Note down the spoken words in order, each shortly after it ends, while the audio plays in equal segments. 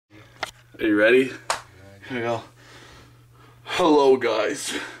Are you ready? Here we go. Hello,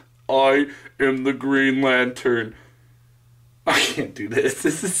 guys. I am the Green Lantern. I can't do this.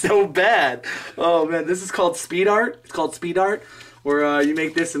 This is so bad. Oh, man. This is called speed art. It's called speed art. Where you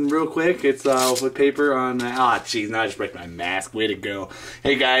make this in real quick. It's with paper on... jeez. Now I just break my mask. Way to go.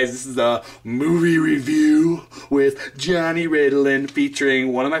 Hey, guys. This is a movie review with Johnny Riddlin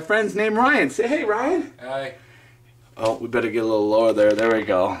featuring one of my friends named Ryan. Say hey, Ryan. Hi. Oh, we better get a little lower there. There we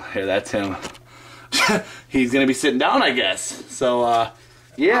go. Here, that's him. He's going to be sitting down, I guess. So,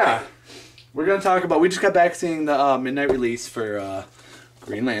 yeah. We're going to talk about... We just got back seeing the midnight release for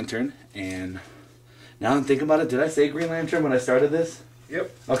Green Lantern. And now I'm thinking about it. Did I say Green Lantern when I started this?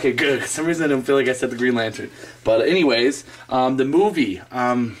 Yep. Okay, good. For some reason I don't feel like I said the Green Lantern. But anyways, the movie...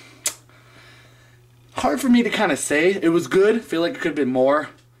 hard for me to kind of say. It was good. I feel like it could have been more.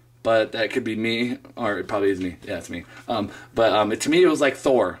 But that could be me, or it probably is me. Yeah, it's me. To me, it was like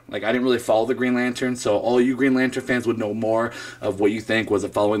Thor. Like, I didn't really follow the Green Lantern, so all you Green Lantern fans would know more of what you think. Was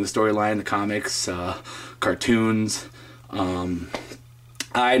it following the storyline, the comics, cartoons?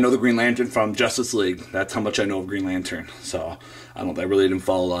 I know the Green Lantern from Justice League. That's how much I know of Green Lantern. So, I really didn't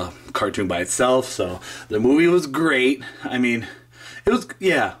follow a cartoon by itself. So, the movie was great. I mean, it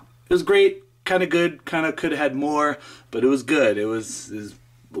was great. Kind of good. Kind of could have had more, but it was good. It was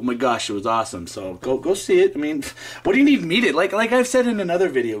oh my gosh, it was awesome. So go see it. I mean, what do you need me to like I've said in another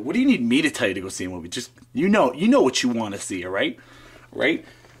video, what do you need me to tell you to go see a movie? Just you know what you want to see, alright? Right?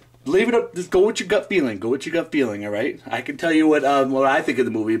 Leave it up, just go with your gut feeling. Go with your gut feeling, alright? I can tell you what I think of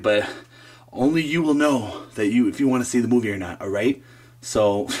the movie, but only you will know that if you want to see the movie or not, alright?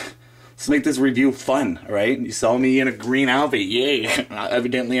 So let's make this review fun, alright? You saw me in a green outfit, yay.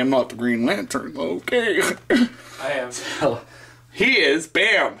 Evidently I'm not the Green Lantern, okay. I am. So, he is.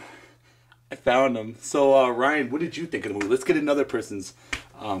 Bam! I found him. So, Ryan, what did you think of the movie? Let's get another person's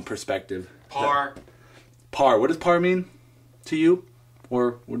perspective. Par. Par. What does par mean to you?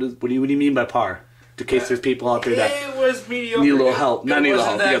 Or what do you mean by par? In case there's people out there that it was mediocre. Need a little help. Not need a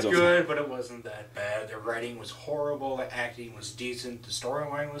little help. It wasn't that good, but it wasn't that bad. The writing was horrible. The acting was decent. The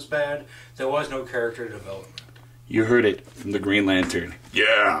storyline was bad. There was no character development. You heard it from the Green Lantern.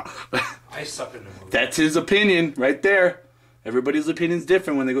 Yeah. I suck in the movie. That's his opinion right there. Everybody's opinion's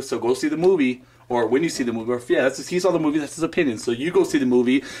different when they go. So go see the movie, or when you see the movie. Or yeah, he saw the movie. That's his opinion. So you go see the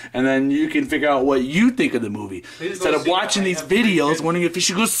movie, and then you can figure out what you think of the movie instead of watching these videos, wondering if you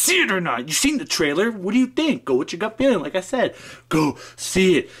should go see it or not. You've seen the trailer. What do you think? Go with your gut feeling. Like I said, go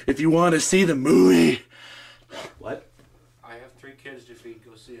see it if you want to see the movie. What? I have 3 kids to feed.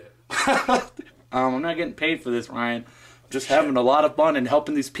 Go see it. I'm not getting paid for this, Ryan. I'm just having a lot of fun and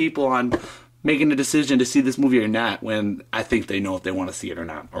helping these people on making a decision to see this movie or not when I think they know if they want to see it or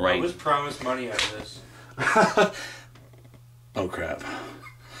not. All right. I was promised money out of this. Oh crap.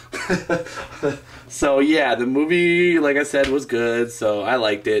 So yeah, the movie, like I said, was good. So I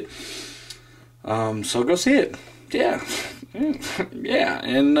liked it. So go see it. Yeah. Yeah.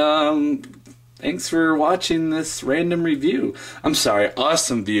 And thanks for watching this random review. I'm sorry,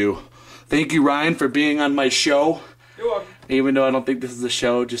 awesome view. Thank you, Ryan, for being on my show. You're welcome. Even though I don't think this is a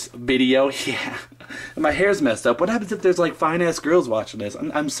show, just a video. Yeah. And my hair's messed up. What happens if there's like fine-ass girls watching this?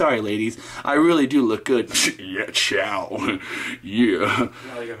 I'm sorry, ladies. I really do look good. Yeah, chow. Yeah.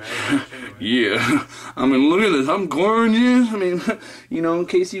 Yeah. I mean, look at this. I'm gorgeous. I mean, you know, in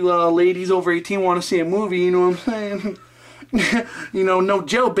case you ladies over 18 want to see a movie, you know what I'm saying? You know, no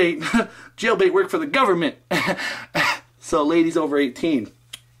jailbait. Jailbait work for the government. So, ladies over 18.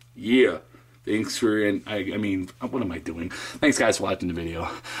 Yeah. Thanks for, I mean, what am I doing? Thanks, guys, for watching the video.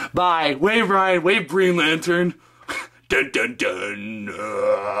 Bye. Wave, Ryan. Wave, Green Lantern. Dun, dun, dun.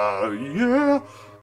 Yeah.